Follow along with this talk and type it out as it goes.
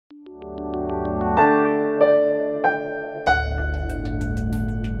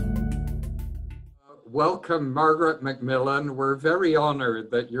Welcome, Margaret MacMillan. We're very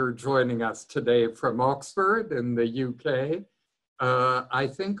honored that you're joining us today from Oxford in the UK. I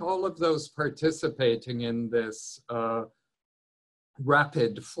think all of those participating in this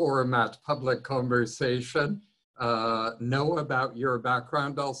rapid format public conversation know about your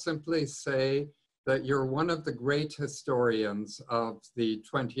background. I'll simply say that you're one of the great historians of the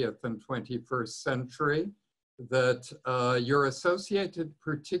 20th and 21st century, that you're associated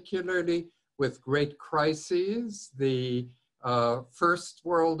particularly with great crises, the First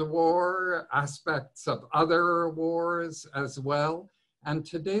World War, aspects of other wars as well. And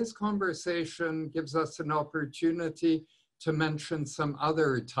today's conversation gives us an opportunity to mention some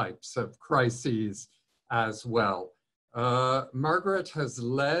other types of crises as well. Margaret has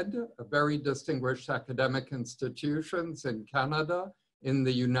led very distinguished academic institutions in Canada, in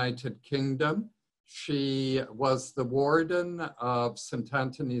the United Kingdom. She was the warden of St.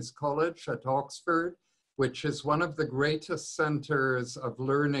 Anthony's College at Oxford, which is one of the greatest centers of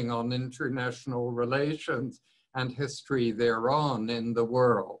learning on international relations and history thereon in the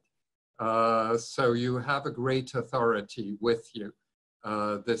world. So you have a great authority with you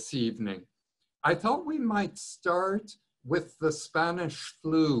this evening. I thought we might start with the Spanish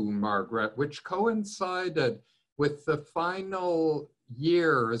flu, Margaret, which coincided with the final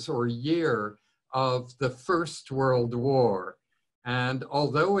years or year of the First World War. And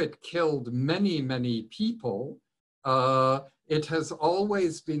although it killed many, many people, it has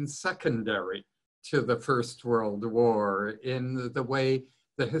always been secondary to the First World War in the way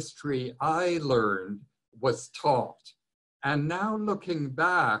the history I learned was taught. And now looking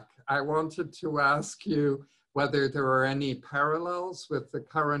back, I wanted to ask you whether there are any parallels with the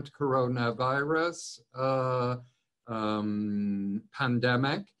current coronavirus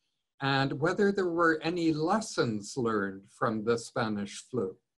pandemic, and whether there were any lessons learned from the Spanish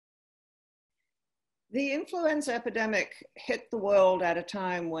flu. The influenza epidemic hit the world at a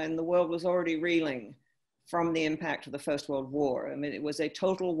time when the world was already reeling from the impact of the First World War. I mean, it was a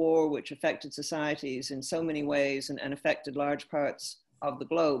total war which affected societies in so many ways and affected large parts of the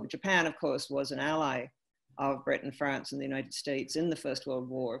globe. Japan, of course, was an ally of Britain, France, and the United States in the First World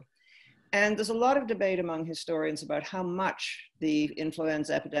War. And there's a lot of debate among historians about how much the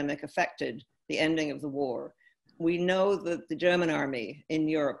influenza epidemic affected the ending of the war. We know that the German army in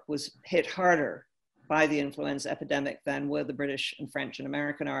Europe was hit harder by the influenza epidemic than were the British and French and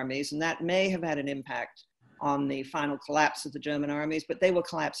American armies. And that may have had an impact on the final collapse of the German armies, but they were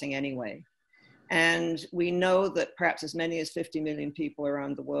collapsing anyway. And we know that perhaps as many as 50 million people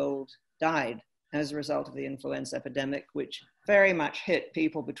around the world died as a result of the influenza epidemic, which very much hit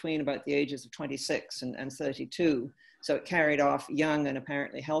people between about the ages of 26 and 32. So it carried off young and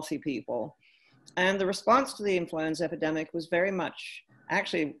apparently healthy people. And the response to the influenza epidemic was very much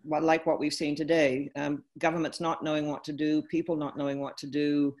actually like what we've seen today. Governments not knowing what to do, people not knowing what to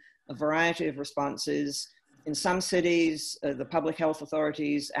do, a variety of responses. In some cities, the public health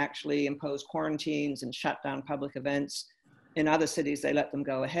authorities actually imposed quarantines and shut down public events. In other cities, they let them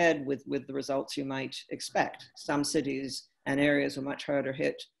go ahead with the results you might expect. Some cities and areas were much harder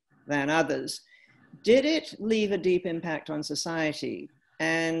hit than others. Did it leave a deep impact on society?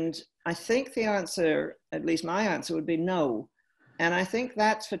 And I think the answer, at least my answer, would be no. And I think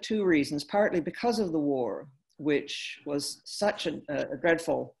that's for two reasons, partly because of the war, which was such a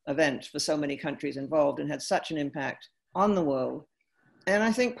dreadful event for so many countries involved and had such an impact on the world. And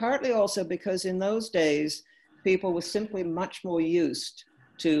I think partly also because in those days, people were simply much more used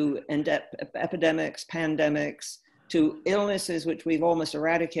to epidemics, pandemics, to illnesses which we've almost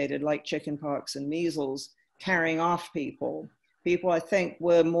eradicated, like chickenpox and measles, carrying off people. People, I think,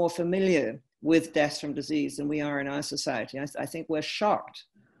 were more familiar with deaths from disease than we are in our society. I think we're shocked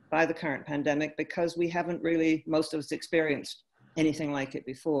by the current pandemic because we haven't really, most of us, experienced anything like it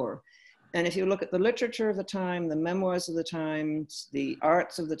before. And if you look at the literature of the time, the memoirs of the times, the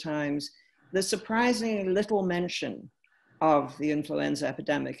arts of the times, there's surprisingly little mention of the influenza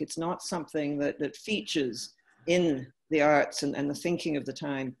epidemic. It's not something that features in the arts and the thinking of the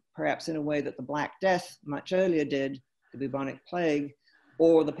time, perhaps in a way that the Black Death much earlier did, the bubonic plague,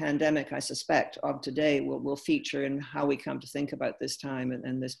 or the pandemic, I suspect, of today will feature in how we come to think about this time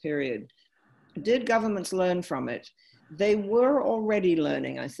and this period. Did governments learn from it? They were already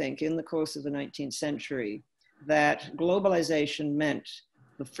learning, I think, in the course of the 19th century, that globalization meant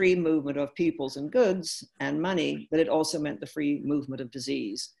the free movement of peoples and goods and money, but it also meant the free movement of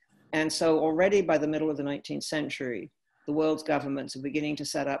disease. And so already by the middle of the 19th century, the world's governments are beginning to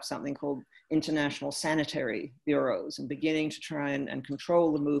set up something called international sanitary bureaus and beginning to try and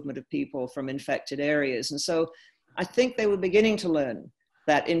control the movement of people from infected areas. And so I think they were beginning to learn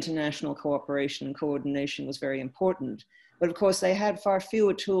that international cooperation and coordination was very important. But of course, they had far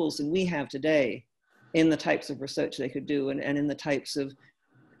fewer tools than we have today in the types of research they could do and in the types of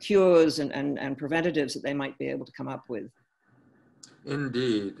cures and preventatives that they might be able to come up with.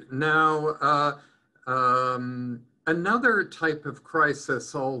 Indeed. Now, another type of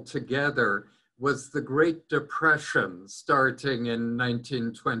crisis altogether was the Great Depression, starting in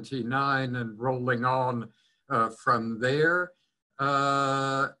 1929 and rolling on from there.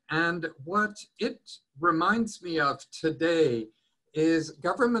 And what it reminds me of today is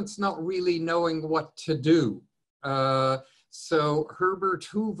governments not really knowing what to do. So Herbert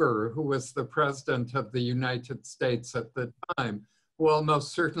Hoover, who was the president of the United States at the time, who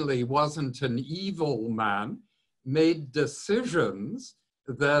almost certainly wasn't an evil man, made decisions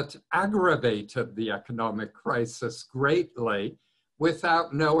that aggravated the economic crisis greatly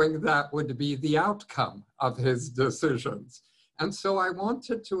without knowing that would be the outcome of his decisions. And so I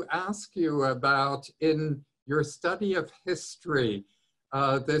wanted to ask you about, in your study of history,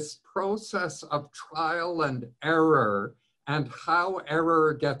 this process of trial and error and how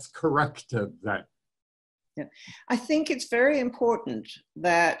error gets corrected then. Yeah. I think it's very important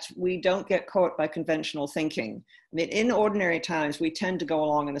that we don't get caught by conventional thinking. I mean, in ordinary times, we tend to go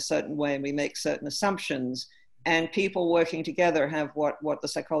along in a certain way and we make certain assumptions, and people working together have what the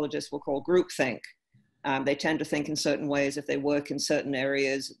psychologists will call groupthink. They tend to think in certain ways if they work in certain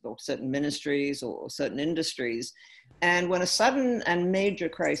areas or certain ministries or certain industries. And when a sudden and major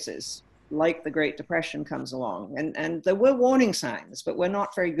crisis like the Great Depression comes along, and there were warning signs, but we're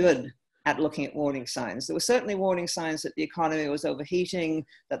not very good at looking at warning signs. There were certainly warning signs that the economy was overheating,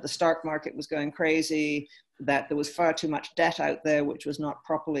 that the stock market was going crazy, that there was far too much debt out there, which was not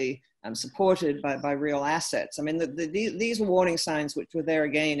properly supported by real assets. I mean, these were warning signs which were there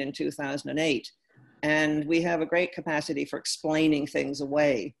again in 2008. And we have a great capacity for explaining things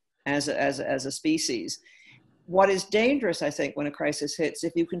away as a species. What is dangerous, I think, when a crisis hits,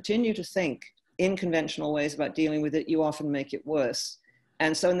 if you continue to think in conventional ways about dealing with it, you often make it worse.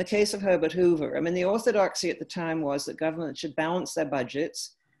 And so in the case of Herbert Hoover, I mean, the orthodoxy at the time was that governments should balance their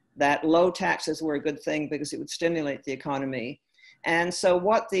budgets, that low taxes were a good thing because it would stimulate the economy. And so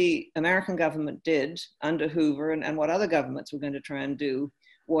what the American government did under Hoover and what other governments were going to try and do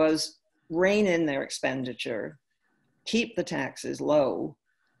was rein in their expenditure, keep the taxes low,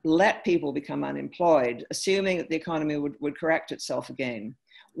 let people become unemployed, assuming that the economy would correct itself again.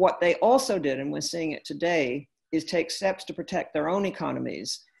 What they also did, and we're seeing it today, is take steps to protect their own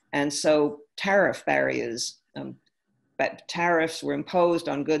economies. And so tariff barriers, but tariffs were imposed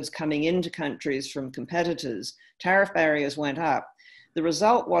on goods coming into countries from competitors. Tariff barriers went up. The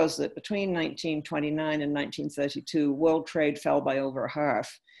result was that between 1929 and 1932, world trade fell by over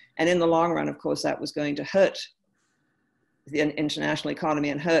half. And in the long run, of course, that was going to hurt the international economy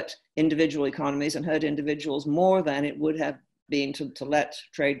and hurt individual economies and hurt individuals more than it would have been to let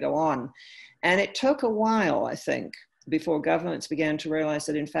trade go on. And it took a while, I think, before governments began to realize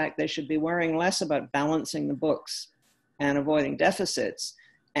that, in fact, they should be worrying less about balancing the books and avoiding deficits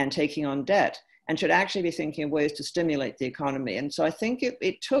and taking on debt, and should actually be thinking of ways to stimulate the economy. And so I think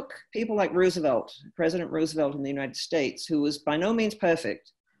it took people like Roosevelt, President Roosevelt in the United States, who was by no means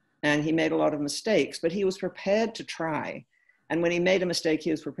perfect, and he made a lot of mistakes, but he was prepared to try. And when he made a mistake, he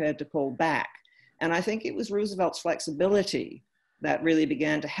was prepared to pull back. And I think it was Roosevelt's flexibility that really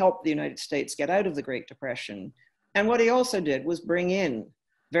began to help the United States get out of the Great Depression. And what he also did was bring in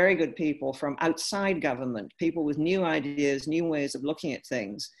very good people from outside government, people with new ideas, new ways of looking at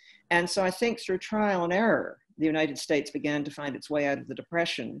things. And so I think through trial and error, the United States began to find its way out of the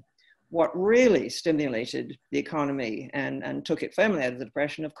Depression. What really stimulated the economy and took it firmly out of the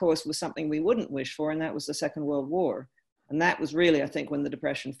Depression, of course, was something we wouldn't wish for, and that was the Second World War. And that was really, I think, when the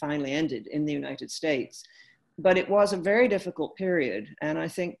Depression finally ended in the United States. But it was a very difficult period. And I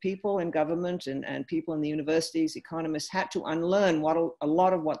think people in government and people in the universities, economists, had to unlearn a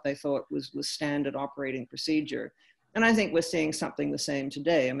lot of what they thought was standard operating procedure. And I think we're seeing something the same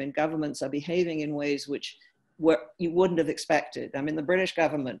today. I mean, governments are behaving in ways which you wouldn't have expected. I mean, the British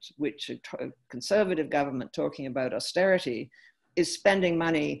government, which a conservative government talking about austerity, is spending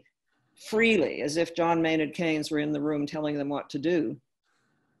money freely as if John Maynard Keynes were in the room telling them what to do.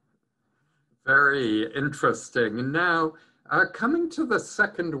 Very interesting. Now, coming to the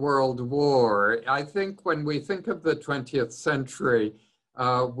Second World War, I think when we think of the 20th century,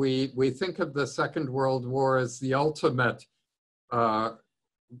 we think of the Second World War as the ultimate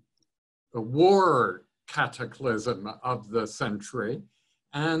war cataclysm of the century.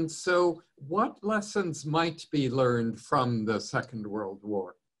 And so what lessons might be learned from the Second World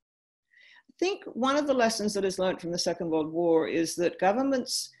War? I think one of the lessons that is learned from the Second World War is that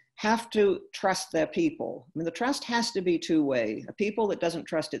governments have to trust their people. I mean, the trust has to be two-way. A people that doesn't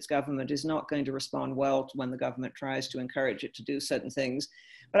trust its government is not going to respond well to when the government tries to encourage it to do certain things.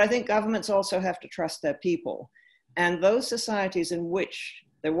 But I think governments also have to trust their people. And those societies in which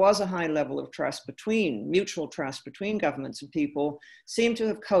there was a high level of trust mutual trust between governments and people seem to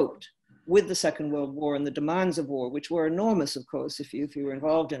have coped with the Second World War and the demands of war, which were enormous, of course, if you were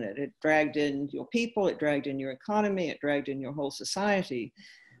involved in it. It dragged in your people, it dragged in your economy, it dragged in your whole society,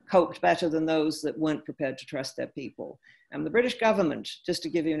 coped better than those that weren't prepared to trust their people. And the British government, just to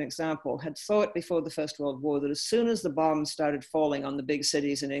give you an example, had thought before the First World War that as soon as the bombs started falling on the big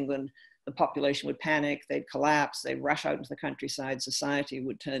cities in England, the population would panic, they'd collapse, they'd rush out into the countryside, society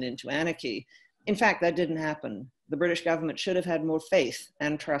would turn into anarchy. In fact, that didn't happen. The British government should have had more faith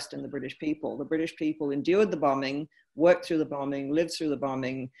and trust in the British people. The British people endured the bombing, worked through the bombing, lived through the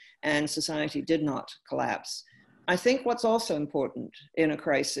bombing, and society did not collapse. I think what's also important in a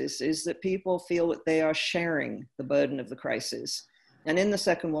crisis is that people feel that they are sharing the burden of the crisis. And in the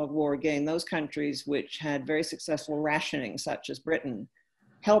Second World War, again, those countries which had very successful rationing, such as Britain,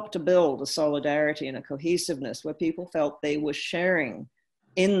 helped to build a solidarity and a cohesiveness where people felt they were sharing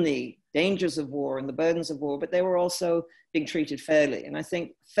in the dangers of war and the burdens of war, but they were also being treated fairly. And I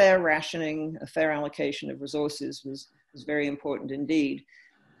think fair rationing, a fair allocation of resources was very important indeed.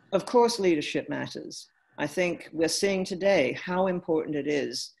 Of course, leadership matters. I think we're seeing today how important it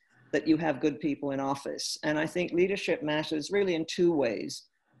is that you have good people in office. And I think leadership matters really in two ways.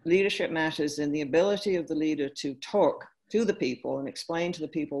 Leadership matters in the ability of the leader to talk to the people and explain to the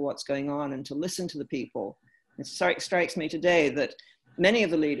people what's going on and to listen to the people. It strikes me today that many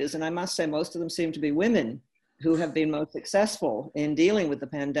of the leaders, and I must say most of them seem to be women, who have been most successful in dealing with the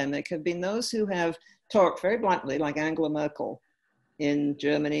pandemic have been those who have talked very bluntly, like Angela Merkel in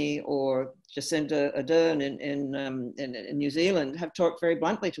Germany or Jacinda Ardern in New Zealand, have talked very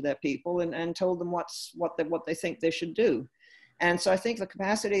bluntly to their people and told them what they think they should do. And so I think the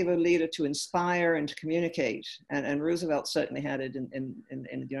capacity of a leader to inspire and to communicate, and Roosevelt certainly had it in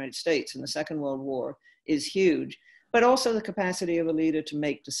the United States in the Second World War, is huge, but also the capacity of a leader to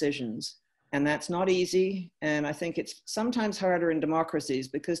make decisions. And that's not easy. And I think it's sometimes harder in democracies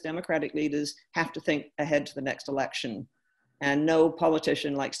because democratic leaders have to think ahead to the next election. And no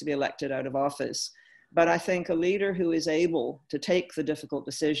politician likes to be elected out of office. But I think a leader who is able to take the difficult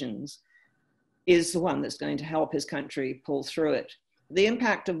decisions is the one that's going to help his country pull through it. The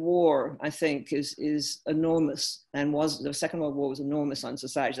impact of war, I think, is enormous, and the Second World War was enormous on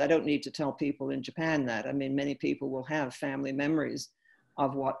societies. I don't need to tell people in Japan that. I mean, many people will have family memories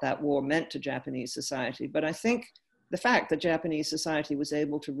of what that war meant to Japanese society. But I think the fact that Japanese society was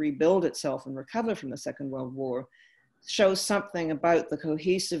able to rebuild itself and recover from the Second World War shows something about the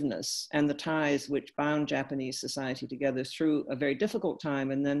cohesiveness and the ties which bound Japanese society together through a very difficult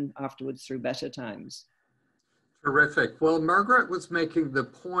time and then afterwards through better times. Terrific. Well, Margaret was making the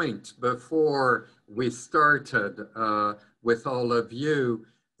point before we started with all of you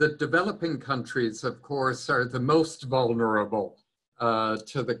that developing countries, of course, are the most vulnerable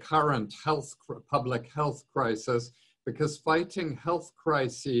to the current public health crisis because fighting health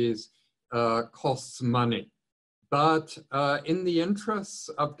crises costs money. But in the interests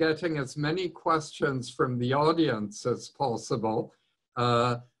of getting as many questions from the audience as possible,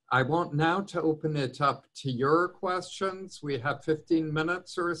 I want now to open it up to your questions. We have 15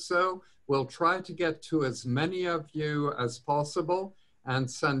 minutes or so. We'll try to get to as many of you as possible, and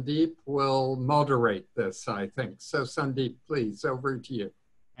Sandeep will moderate this, I think. So Sandeep, please, over to you.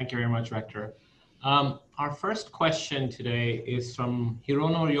 Thank you very much, Rector. Our first question today is from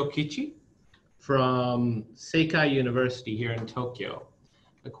Hirono Yokichi from Sekai University here in Tokyo.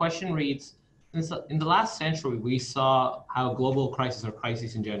 The question reads, in the last century, we saw how global crisis or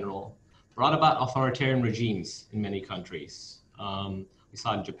crises in general brought about authoritarian regimes in many countries. We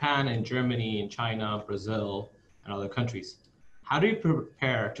saw in Japan and Germany, in China, Brazil, and other countries. How do you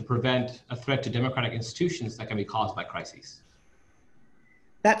prepare to prevent a threat to democratic institutions that can be caused by crises?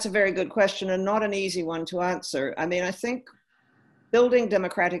 That's a very good question and not an easy one to answer. I mean, I think building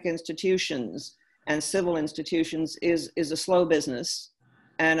democratic institutions and civil institutions is a slow business.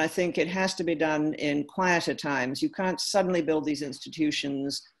 And I think it has to be done in quieter times. You can't suddenly build these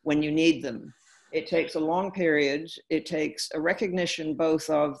institutions when you need them. It takes a long period. It takes a recognition both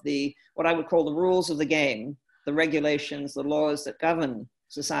of what I would call the rules of the game, the regulations, the laws that govern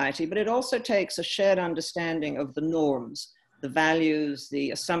society, but it also takes a shared understanding of the norms, the values,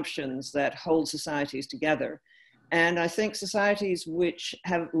 the assumptions that hold societies together. And I think societies which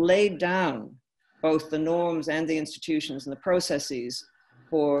have laid down both the norms and the institutions and the processes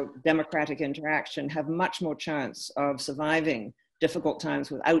for democratic interaction have much more chance of surviving difficult times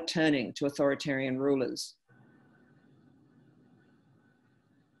without turning to authoritarian rulers.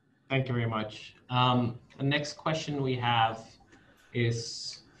 Thank you very much. The next question we have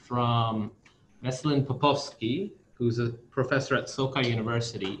is from Veselin Popovsky, who's a professor at Soka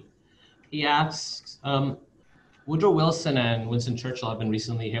University. He asks, Woodrow Wilson and Winston Churchill have been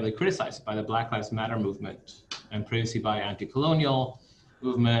recently heavily criticized by the Black Lives Matter movement and previously by anti-colonial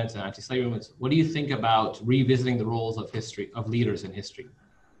movements and anti-slavery movements. What do you think about revisiting the roles of leaders in history?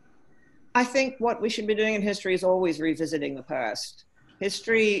 I think what we should be doing in history is always revisiting the past.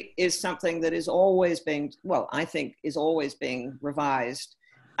 History is something that is always being, well, I think is always being revised.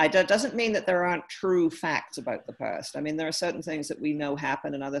 That doesn't mean that there aren't true facts about the past. I mean, there are certain things that we know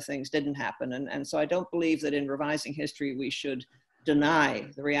happened and other things didn't happen. And so I don't believe that in revising history, we should deny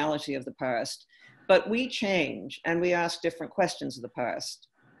the reality of the past. But we change and we ask different questions of the past.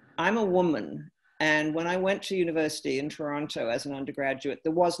 I'm a woman, and when I went to university in Toronto as an undergraduate,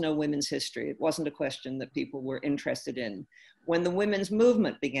 there was no women's history. It wasn't a question that people were interested in. When the women's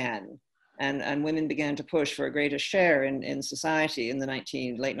movement began, and women began to push for a greater share in society in the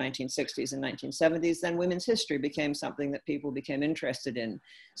late 1960s and 1970s, then women's history became something that people became interested in.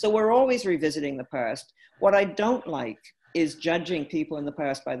 So we're always revisiting the past. What I don't like is judging people in the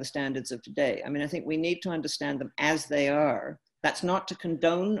past by the standards of today. I mean, I think we need to understand them as they are. That's not to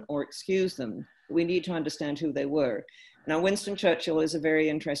condone or excuse them. We need to understand who they were. Now, Winston Churchill is a very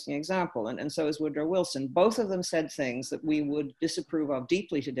interesting example, and so is Woodrow Wilson. Both of them said things that we would disapprove of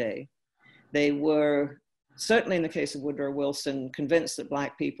deeply today. They were, certainly in the case of Woodrow Wilson, convinced that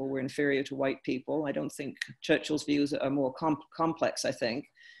Black people were inferior to white people. I don't think Churchill's views are more complex, I think.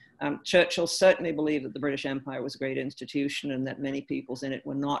 Churchill certainly believed that the British Empire was a great institution and that many peoples in it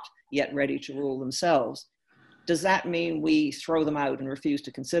were not yet ready to rule themselves. Does that mean we throw them out and refuse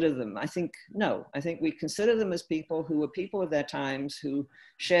to consider them? I think no. I think we consider them as people who were people of their times, who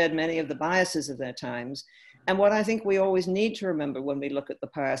shared many of the biases of their times. And what I think we always need to remember when we look at the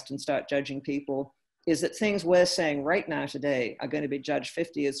past and start judging people is that things we're saying right now today are going to be judged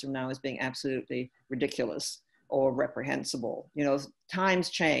 50 years from now as being absolutely ridiculous or reprehensible. You know, times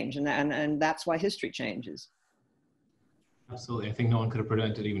change, and that's why history changes. Absolutely. I think no one could have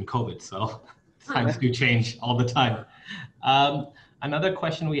prevented even COVID, so times do change all the time. Another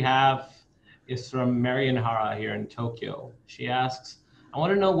question we have is from Marian Hara here in Tokyo. She asks, I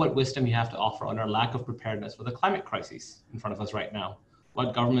want to know what wisdom you have to offer on our lack of preparedness for the climate crisis in front of us right now.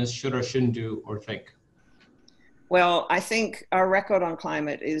 What governments should or shouldn't do or think? Well, I think our record on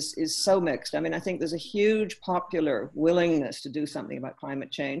climate is so mixed. I mean, I think there's a huge popular willingness to do something about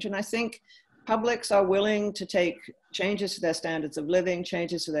climate change. And I think publics are willing to take changes to their standards of living,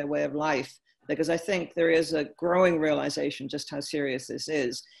 changes to their way of life, because I think there is a growing realization just how serious this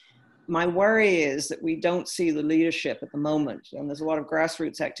is. My worry is that we don't see the leadership at the moment. And there's a lot of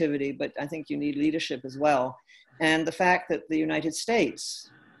grassroots activity, but I think you need leadership as well. And the fact that the United States,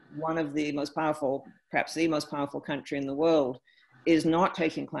 one of the most powerful, perhaps the most powerful country in the world, is not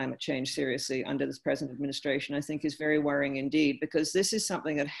taking climate change seriously under this present administration, I think is very worrying indeed, because this is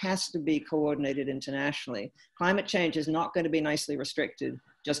something that has to be coordinated internationally. Climate change is not going to be nicely restricted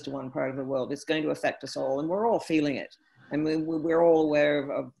just to one part of the world. It's going to affect us all, and we're all feeling it. I mean, we're all aware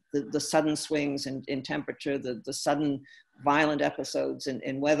of the sudden swings in temperature, the sudden violent episodes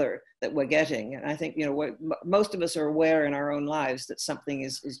in weather that we're getting. And I think, you know, most of us are aware in our own lives that something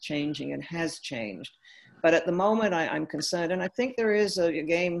is changing and has changed. But at the moment, I'm concerned, and I think there is a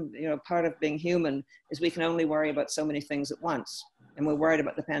game, you know, part of being human is we can only worry about so many things at once. And we're worried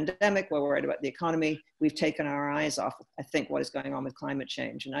about the pandemic, we're worried about the economy. We've taken our eyes off, I think, what is going on with climate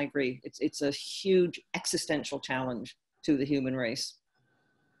change. And I agree, it's a huge existential challenge to the human race.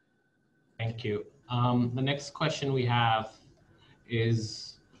 Thank you. The next question we have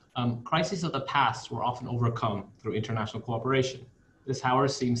is, crises of the past were often overcome through international cooperation. This, however,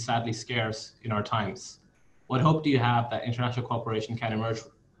 seems sadly scarce in our times. What hope do you have that international cooperation can emerge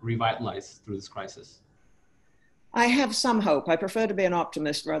revitalized through this crisis? I have some hope. I prefer to be an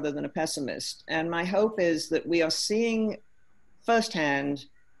optimist rather than a pessimist. And my hope is that we are seeing firsthand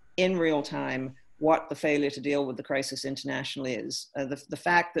in real time what the failure to deal with the crisis internationally is. The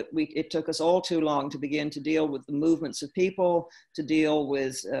fact that it took us all too long to begin to deal with the movements of people, to deal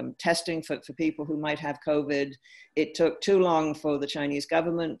with testing for people who might have COVID. It took too long for the Chinese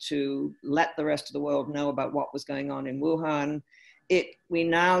government to let the rest of the world know about what was going on in Wuhan. We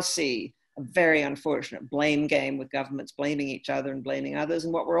now see a very unfortunate blame game with governments blaming each other and blaming others.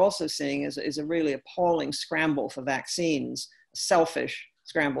 And what we're also seeing is a really appalling scramble for vaccines, selfish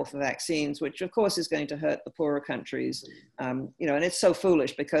scramble for vaccines, which of course is going to hurt the poorer countries. You know, and it's so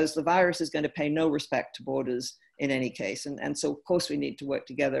foolish because the virus is going to pay no respect to borders in any case. And so of course we need to work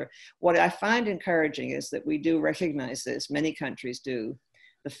together. What I find encouraging is that we do recognize this, many countries do.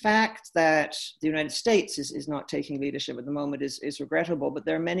 The fact that the United States is not taking leadership at the moment is regrettable, but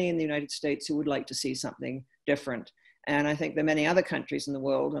there are many in the United States who would like to see something different. And I think there are many other countries in the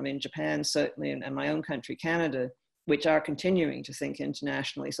world, I mean, Japan certainly, and my own country, Canada, which are continuing to think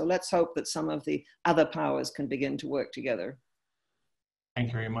internationally. So let's hope that some of the other powers can begin to work together. Thank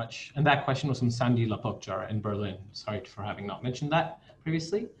you very much. And that question was from Sandy Lapokjar in Berlin. Sorry for having not mentioned that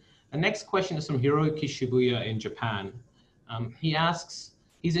previously. The next question is from Hiroyuki Shibuya in Japan. He asks,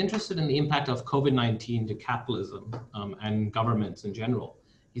 he's interested in the impact of COVID-19 to capitalism and governments in general.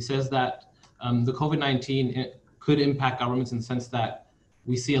 He says that the COVID-19 could impact governments in the sense that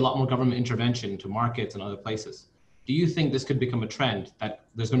we see a lot more government intervention to markets and other places. Do you think this could become a trend, that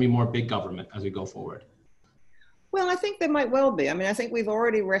there's going to be more big government as we go forward? Well, I think there might well be. I mean, I think we've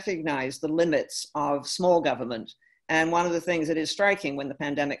already recognized the limits of small government. And one of the things that is striking when the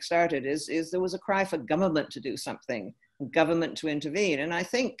pandemic started is there was a cry for government to do something, government to intervene. And I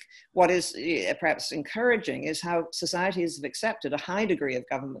think what is perhaps encouraging is how societies have accepted a high degree of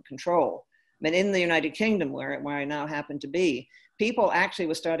government control. I mean, in the United Kingdom, where I now happen to be, people actually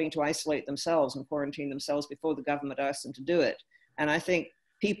were starting to isolate themselves and quarantine themselves before the government asked them to do it. And I think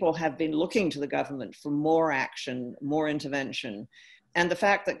people have been looking to the government for more action, more intervention. And the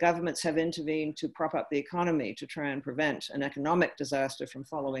fact that governments have intervened to prop up the economy to try and prevent an economic disaster from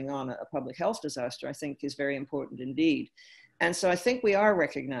following on a public health disaster, I think is very important indeed. And so I think we are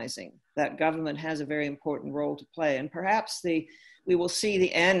recognizing that government has a very important role to play. And perhaps we will see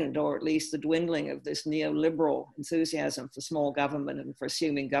the end, or at least the dwindling of this neoliberal enthusiasm for small government and for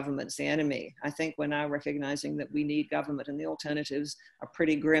assuming government's the enemy. I think we're now recognizing that we need government, and the alternatives are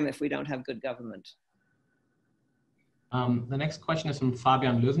pretty grim if we don't have good government. The next question is from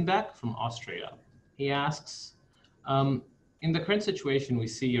Fabian Löwenberg from Austria. He asks, in the current situation, we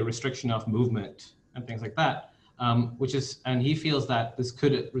see a restriction of movement and things like that, and he feels that this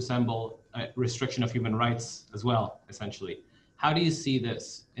could resemble a restriction of human rights as well, essentially. How do you see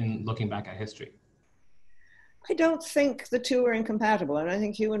this in looking back at history? I don't think the two are incompatible, and I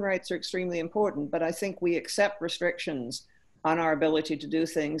think human rights are extremely important, but I think we accept restrictions on our ability to do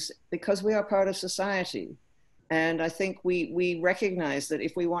things because we are part of society. And I think we recognize that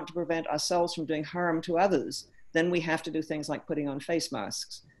if we want to prevent ourselves from doing harm to others, then we have to do things like putting on face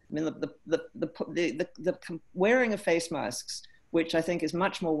masks. I mean, the wearing of face masks, which I think is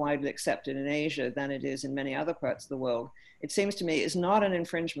much more widely accepted in Asia than it is in many other parts of the world, it seems to me is not an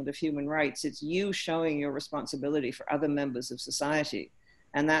infringement of human rights. It's you showing your responsibility for other members of society.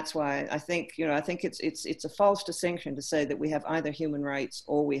 And that's why I think, you know, I think it's a false distinction to say that we have either human rights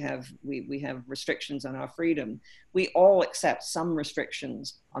or we have restrictions on our freedom. We all accept some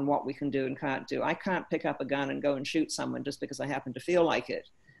restrictions on what we can do and can't do. I can't pick up a gun and go and shoot someone just because I happen to feel like it.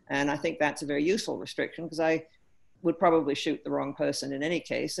 And I think that's a very useful restriction because I would probably shoot the wrong person in any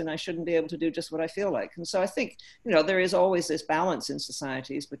case, and I shouldn't be able to do just what I feel like. And so I think, you know, there is always this balance in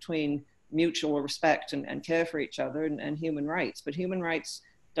societies between mutual respect and care for each other and human rights. But human rights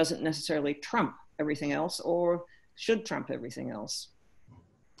doesn't necessarily trump everything else or should trump everything else.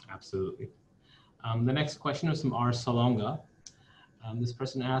 Absolutely. The next question is from R. Salonga. This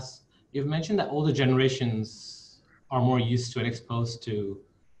person asks, you've mentioned that older generations are more used to and exposed to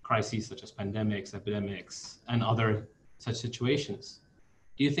crises such as pandemics, epidemics, and other such situations.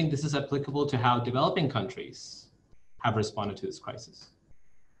 Do you think this is applicable to how developing countries have responded to this crisis?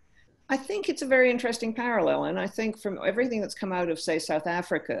 I think it's a very interesting parallel. And I think from everything that's come out of, say, South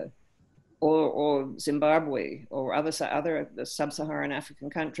Africa or Zimbabwe or other sub-Saharan African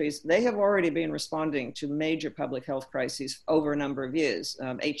countries, they have already been responding to major public health crises over a number of years.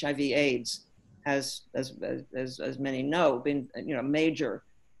 HIV/AIDS has, as many know, been a major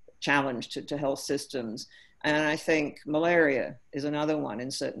challenge to health systems. And I think malaria is another one in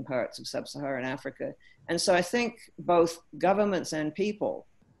certain parts of sub-Saharan Africa. And so I think both governments and people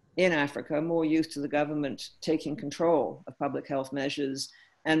in Africa are more used to the government taking control of public health measures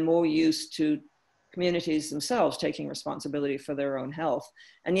and more used to communities themselves taking responsibility for their own health.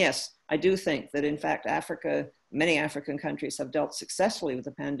 And yes, I do think that in fact Africa, many African countries have dealt successfully with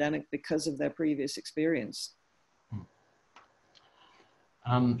the pandemic because of their previous experience.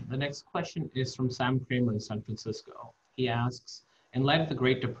 The next question is from Sam Kramer in San Francisco. He asks, in light of the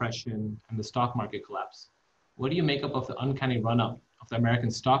Great Depression and the stock market collapse, what do you make up of the uncanny run-up of the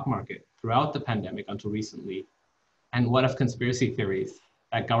American stock market throughout the pandemic until recently? And what of conspiracy theories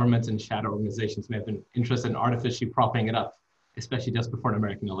that governments and shadow organizations may have been interested in artificially propping it up especially just before an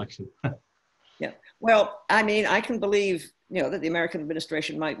American election. Yeah. Well, I mean, I can believe, that the American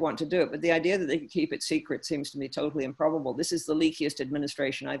administration might want to do it, but the idea that they could keep it secret seems to me totally improbable. This is the leakiest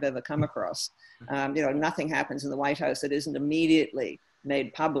administration I've ever come across. Nothing happens in the White House that isn't immediately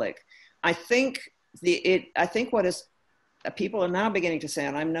made public. I think what is people are now beginning to say,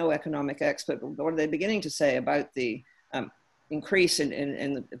 and I'm no economic expert, but what are they beginning to say about the increase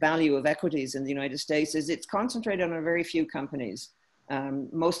in the value of equities in the United States is it's concentrated on a very few companies,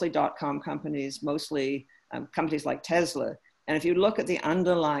 mostly dot-com companies, mostly companies like Tesla. And if you look at the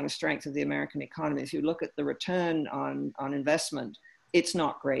underlying strength of the American economy, if you look at the return on investment, it's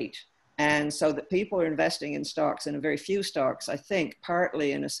not great. And so that people are investing in stocks, in a very few stocks, I think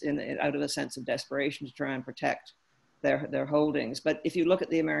partly out of a sense of desperation to try and protect their holdings. But if you look at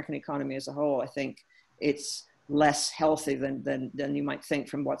the American economy as a whole, I think it's less healthy than you might think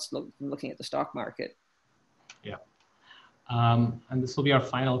from looking at the stock market. Yeah. And this will be our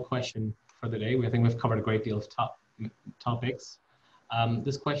final question for the day. I think we've covered a great deal of topics.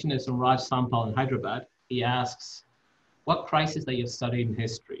 This question is from Raj Sampal in Hyderabad. He asks, what crises that you've studied in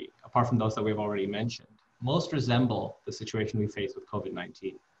history, apart from those that we've already mentioned, most resemble the situation we face with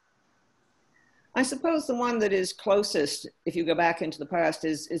COVID-19? I suppose the one that is closest, if you go back into the past,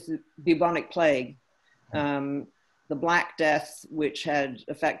 is the bubonic plague. The Black Death, which had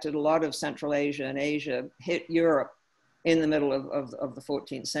affected a lot of Central Asia and Asia, hit Europe in the middle of the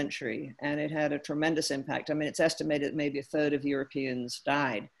 14th century. And it had a tremendous impact. I mean, it's estimated that maybe a third of Europeans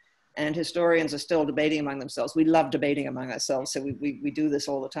died. And historians are still debating among themselves. We love debating among ourselves, so we do this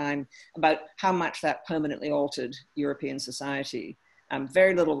all the time, about how much that permanently altered European society.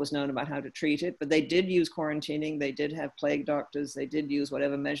 Very little was known about how to treat it, but they did use quarantining, they did have plague doctors, they did use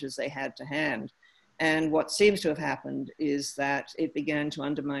whatever measures they had to hand. And what seems to have happened is that it began to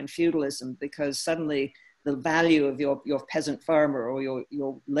undermine feudalism, because suddenly the value of your peasant farmer or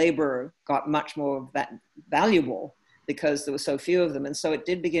your laborer got much more valuable because there were so few of them. And so it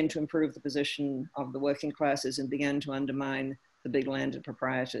did begin to improve the position of the working classes and began to undermine the big landed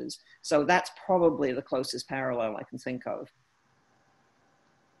proprietors. So that's probably the closest parallel I can think of.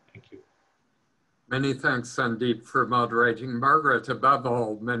 Thank you. Many thanks, Sandeep, for moderating. Margaret, above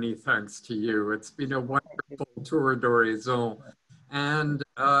all, many thanks to you. It's been a wonderful tour d'horizon. And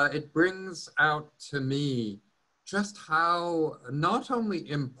it brings out to me just how not only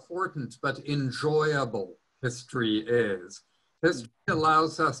important, but enjoyable history is. History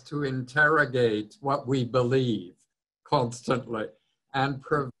allows us to interrogate what we believe constantly and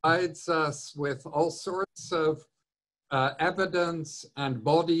provides us with all sorts of evidence and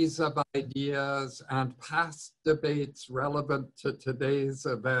bodies of ideas and past debates relevant to today's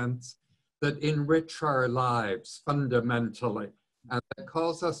events that enrich our lives fundamentally and that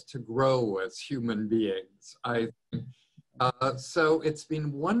cause us to grow as human beings, I think. So it's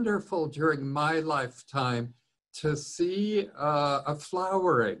been wonderful during my lifetime to see a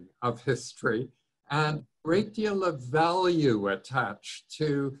flowering of history and a great deal of value attached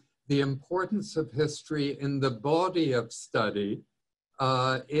to the importance of history in the body of study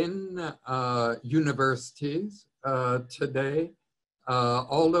in universities today,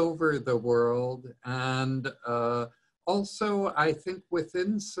 all over the world, and also I think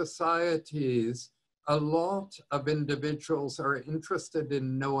within societies, a lot of individuals are interested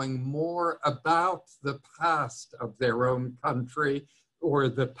in knowing more about the past of their own country or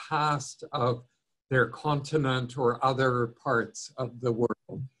the past of their continent or other parts of the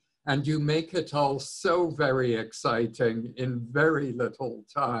world. And you make it all so very exciting in very little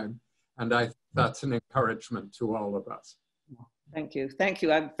time. And I think that's an encouragement to all of us. Thank you. Thank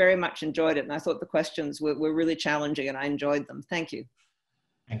you. I very much enjoyed it. And I thought the questions were really challenging and I enjoyed them. Thank you.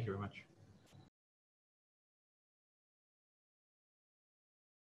 Thank you very much.